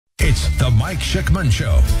It's the Mike Schickman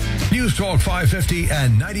Show. News Talk 550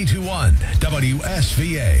 and 92.1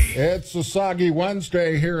 WSVA. It's a soggy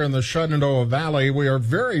Wednesday here in the Shenandoah Valley. We are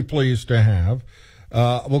very pleased to have,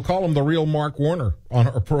 we'll call him the real Mark Warner on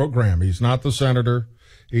our program. He's not the senator.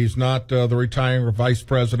 He's not the retiring vice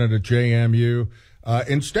president at JMU.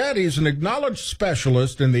 Instead, he's an acknowledged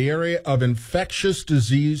specialist in the area of infectious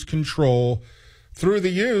disease control through the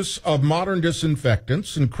use of modern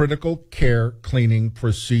disinfectants and critical care cleaning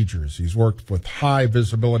procedures. He's worked with high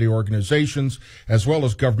visibility organizations as well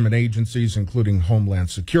as government agencies, including Homeland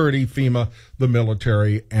Security, FEMA, the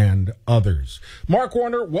military, and others. Mark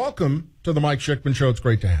Warner, welcome to the Mike Schickman Show. It's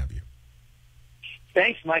great to have you.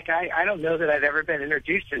 Thanks, Mike. I don't know that I've ever been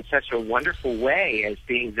introduced in such a wonderful way as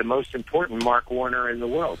being the most important Mark Warner in the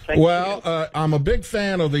world. Thank you. I'm a big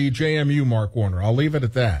fan of the JMU Mark Warner. I'll leave it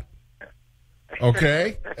at that.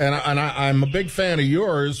 Okay? and I'm a big fan of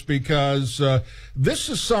yours because this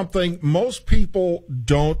is something most people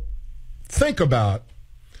don't think about.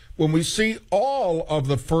 When we see all of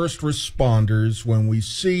the first responders, when we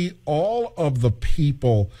see all of the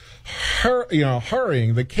people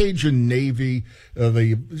hurrying, the Cajun Navy,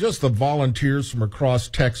 just the volunteers from across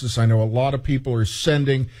Texas. I know a lot of people are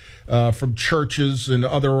sending from churches and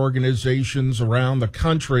other organizations around the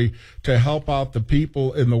country to help out the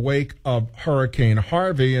people in the wake of Hurricane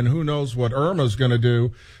Harvey, and who knows what Irma's going to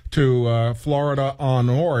do to Florida on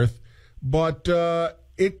north. But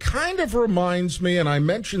it kind of reminds me, and I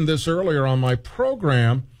mentioned this earlier on my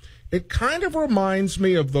program, it kind of reminds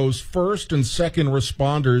me of those first and second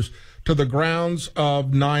responders to the grounds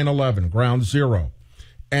of 9/11, Ground Zero.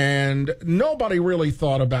 And nobody really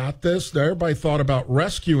thought about this. Everybody thought about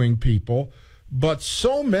rescuing people. But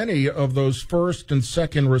so many of those first and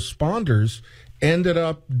second responders ended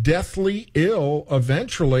up deathly ill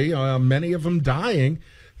eventually, many of them dying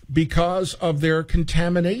because of their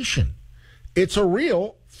contamination. It's a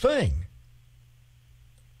real thing.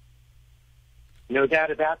 No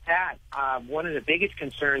doubt about that. One of the biggest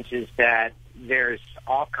concerns is that there's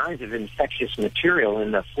all kinds of infectious material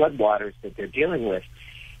in the floodwaters that they're dealing with.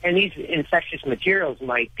 And these infectious materials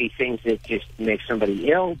might be things that just make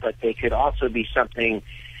somebody ill, but they could also be something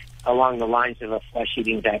along the lines of a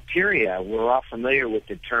flesh-eating bacteria. We're all familiar with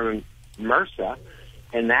the term MRSA,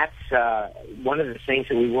 and that's one of the things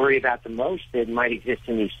that we worry about the most that might exist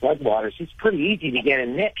in these floodwaters. It's pretty easy to get a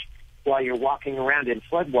nick while you're walking around in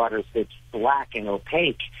floodwaters that's black and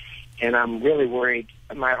opaque, and I'm really worried.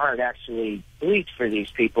 My heart actually bleeds for these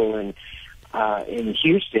people in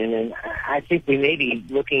Houston, and I think we may be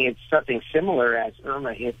looking at something similar as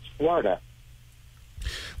Irma hits Florida.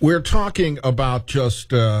 We're talking about just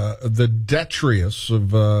the detritus of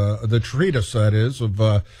the treatise, that is,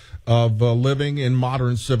 of living in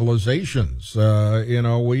modern civilizations.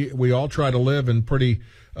 We all try to live in pretty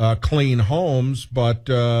clean homes, but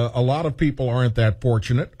a lot of people aren't that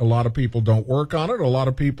fortunate. A lot of people don't work on it. A lot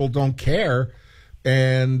of people don't care.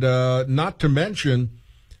 And not to mention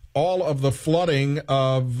all of the flooding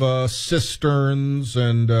of cisterns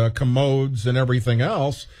and commodes and everything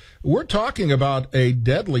else. We're talking about a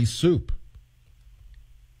deadly soup.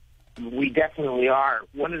 We definitely are.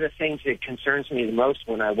 One of the things that concerns me the most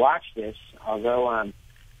when I watch this, although I'm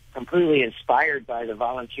completely inspired by the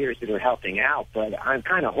volunteers that are helping out, but I'm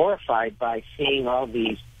kind of horrified by seeing all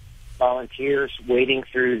these volunteers wading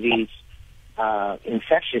through these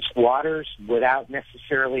infectious waters without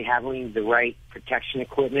necessarily having the right protection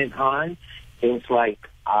equipment on, things like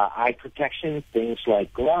eye protection, things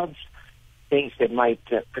like gloves, things that might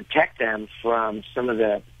protect them from some of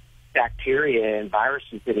the bacteria and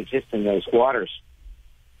viruses that exist in those waters.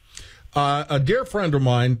 A dear friend of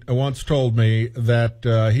mine once told me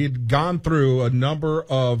that he'd gone through a number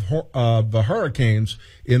of the hurricanes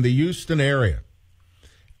in the Houston area.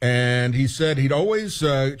 And he said he'd always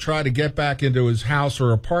try to get back into his house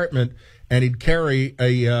or apartment, and he'd carry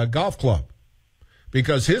a golf club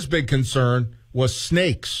because his big concern was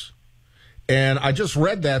snakes. And I just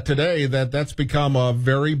read that today, that's become a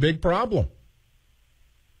very big problem.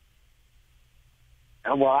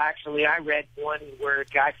 Well, actually, I read one where a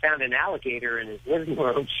guy found an alligator in his living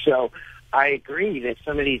room. So I agree that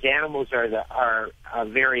some of these animals are a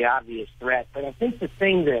very obvious threat. But I think the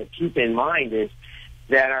thing to keep in mind is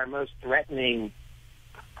that our most threatening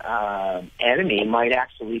enemy might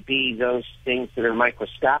actually be those things that are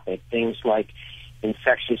microscopic, things like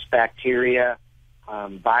infectious bacteria,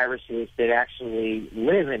 viruses that actually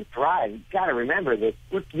live and thrive. You've got to remember that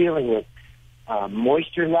we're dealing with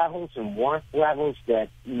moisture levels and warmth levels that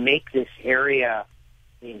make this area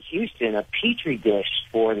in Houston a petri dish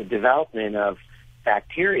for the development of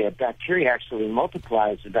bacteria. Bacteria actually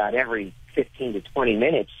multiplies about every 15 to 20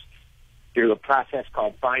 minutes through a process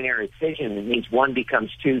called binary fission. It means 1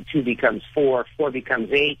 becomes 2, 2 becomes 4, 4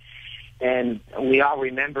 becomes 8. And we all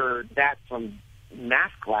remember that from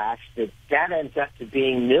math class, that ends up to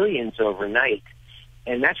being millions overnight.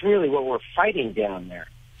 And that's really what we're fighting down there.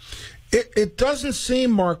 It doesn't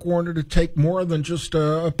seem, Mark Warner, to take more than just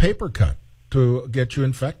a paper cut to get you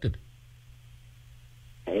infected.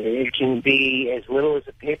 It can be as little as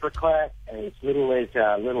a paper cut, as little as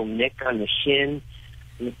a little nick on the shin.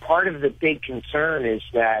 And part of the big concern is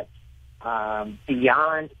that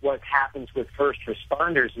beyond what happens with first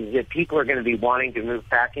responders is that people are going to be wanting to move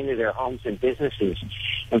back into their homes and businesses.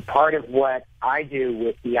 And part of what I do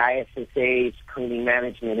with the ISSA's Cleaning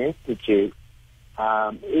Management Institute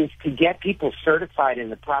is to get people certified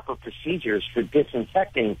in the proper procedures for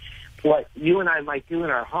disinfecting. What you and I might do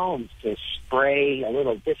in our homes to spray a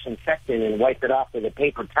little disinfectant and wipe it off with a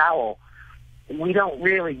paper towel, we don't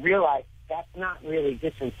really realize that's not really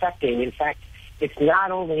disinfecting. In fact, it's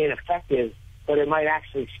not only ineffective, but it might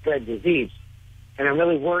actually spread disease. And I'm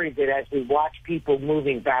really worried that as we watch people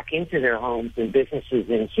moving back into their homes and businesses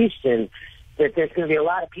in Houston, that there's going to be a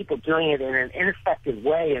lot of people doing it in an ineffective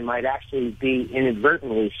way and might actually be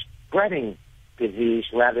inadvertently spreading disease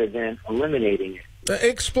rather than eliminating it.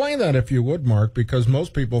 Explain that, if you would, Mark, because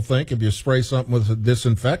most people think if you spray something with a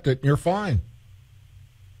disinfectant, you're fine.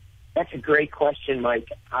 That's a great question, Mike.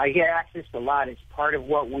 I get asked this a lot. It's part of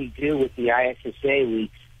what we do with the ISSA.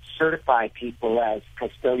 We certify people as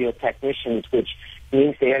custodial technicians, which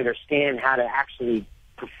means they understand how to actually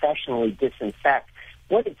professionally disinfect.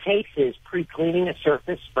 What it takes is pre-cleaning a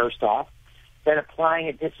surface, first off, then applying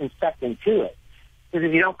a disinfectant to it. Because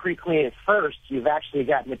if you don't pre-clean it first, you've actually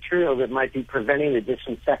got material that might be preventing the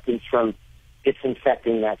disinfectant from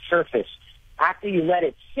disinfecting that surface. After you let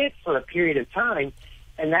it sit for a period of time,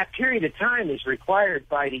 and that period of time is required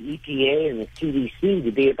by the EPA and the CDC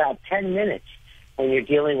to be about 10 minutes when you're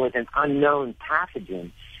dealing with an unknown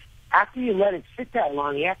pathogen. After you let it sit that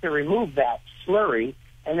long, you have to remove that slurry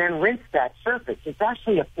and then rinse that surface. It's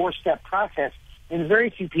actually a 4-step process, and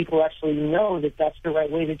very few people actually know that that's the right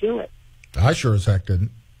way to do it. I sure as heck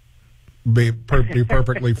didn't. Be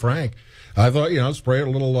perfectly frank. I thought, spray a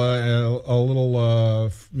little,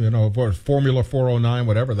 Formula 409,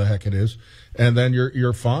 whatever the heck it is, and then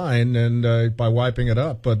you're fine, and by wiping it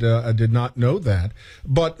up. But I did not know that.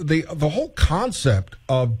 But the whole concept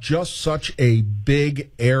of just such a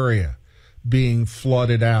big area being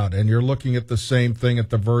flooded out, and you're looking at the same thing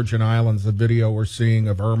at the Virgin Islands. The video we're seeing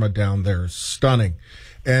of Irma down there is stunning.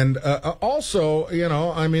 And also,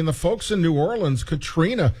 the folks in New Orleans,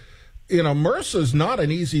 Katrina, MRSA is not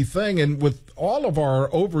an easy thing. And with all of our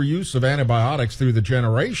overuse of antibiotics through the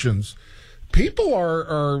generations, people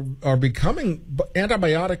are becoming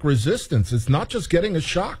antibiotic resistant. It's not just getting a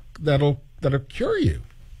shock that'll cure you.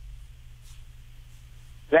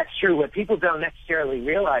 That's true. What people don't necessarily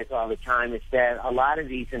realize all the time is that a lot of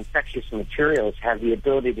these infectious materials have the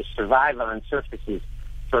ability to survive on surfaces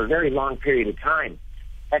for a very long period of time.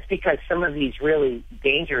 That's because some of these really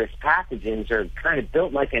dangerous pathogens are kind of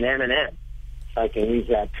built like an M&M, if I can use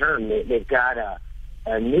that term. They've got a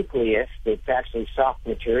nucleus that's actually soft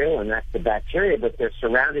material, and that's the bacteria, but they're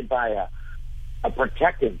surrounded by a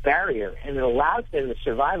protective barrier, and it allows them to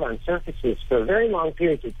survive on surfaces for very long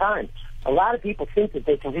periods of time. A lot of people think that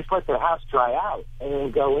they can just let their house dry out and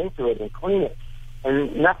then go into it and clean it,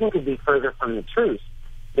 and nothing could be further from the truth.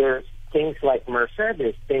 There's things like MRSA,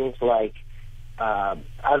 there's things like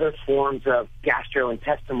other forms of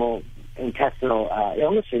gastrointestinal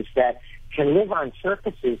illnesses that can live on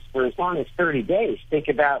surfaces for as long as 30 days. Think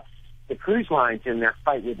about the cruise lines in their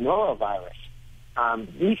fight with norovirus.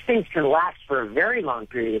 These things can last for a very long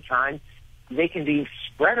period of time. They can be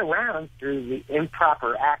spread around through the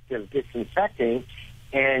improper act of disinfecting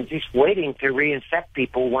and just waiting to reinfect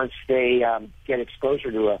people once they get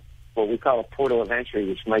exposure to what we call a portal of entry,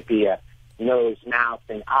 which might be a nose, mouth,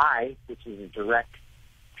 and eye, which is a direct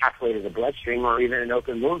pathway to the bloodstream, or even an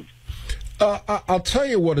open wound. I'll tell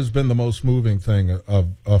you what has been the most moving thing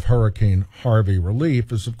of Hurricane Harvey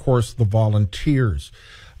relief is, of course, the volunteers.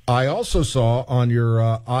 I also saw on your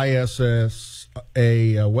ISSA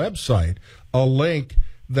website a link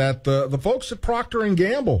that the folks at Procter &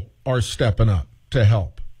 Gamble are stepping up to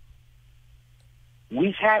help.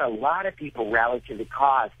 We've had a lot of people rally to the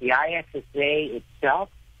cause. The ISSA itself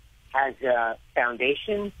has a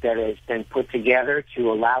foundation that has been put together to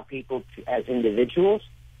allow people as individuals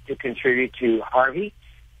to contribute to Harvey.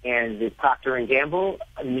 And the Procter & Gamble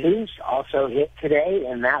news also hit today,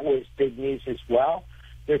 and that was big news as well.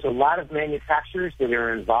 There's a lot of manufacturers that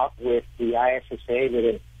are involved with the ISSA that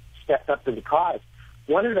have stepped up to the cause.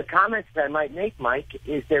 one of the comments that I might make, Mike,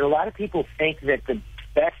 is that a lot of people think that the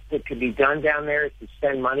best that could be done down there is to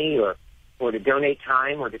spend money or to donate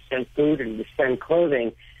time or to send food and to send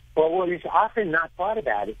clothing. But what is often not thought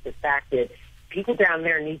about is the fact that people down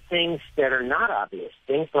there need things that are not obvious,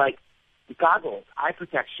 things like goggles, eye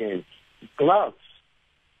protection, gloves,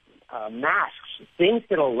 masks, things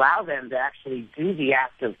that allow them to actually do the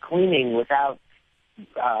act of cleaning without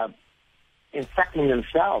infecting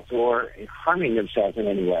themselves or harming themselves in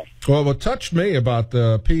any way. Well, what touched me about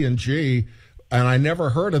the P&G, and I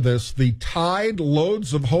never heard of this, the Tide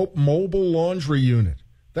Loads of Hope mobile laundry unit.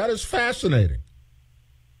 That is fascinating.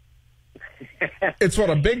 It's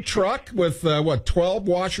a big truck with, 12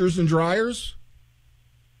 washers and dryers?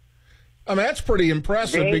 I mean, that's pretty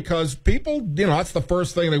impressive because people, that's the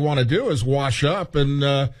first thing they want to do is wash up.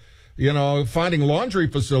 And, finding laundry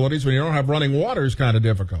facilities when you don't have running water is kind of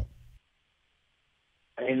difficult.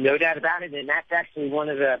 And no doubt about it. And that's actually one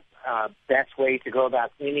of the best ways to go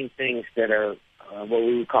about cleaning things that are what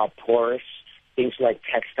we would call porous, things like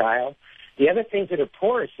textile. The other things that are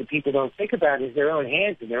porous that people don't think about is their own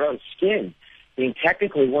hands and their own skin. I mean,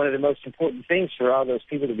 technically, one of the most important things for all those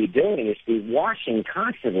people to be doing is to be washing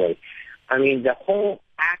constantly. I mean, the whole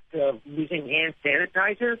act of using hand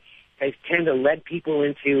sanitizer has tended to lead people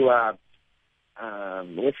into,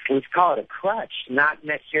 let's call it a crutch, not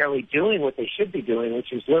necessarily doing what they should be doing,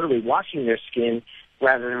 which is literally washing their skin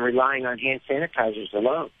rather than relying on hand sanitizers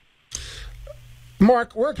alone.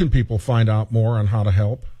 Mark, where can people find out more on how to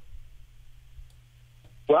help?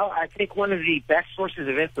 Well, I think one of the best sources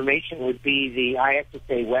of information would be the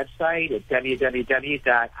ISSA website at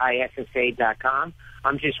www.issa.com.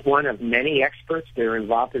 I'm just one of many experts that are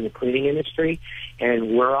involved in the cleaning industry,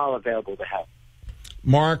 and we're all available to help.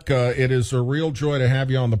 Mark, it is a real joy to have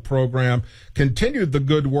you on the program. Continue the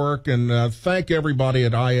good work, and thank everybody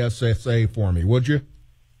at ISSA for me, would you?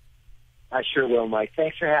 I sure will, Mike.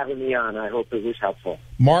 Thanks for having me on. I hope it was helpful.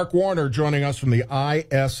 Mark Warner joining us from the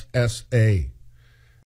ISSA.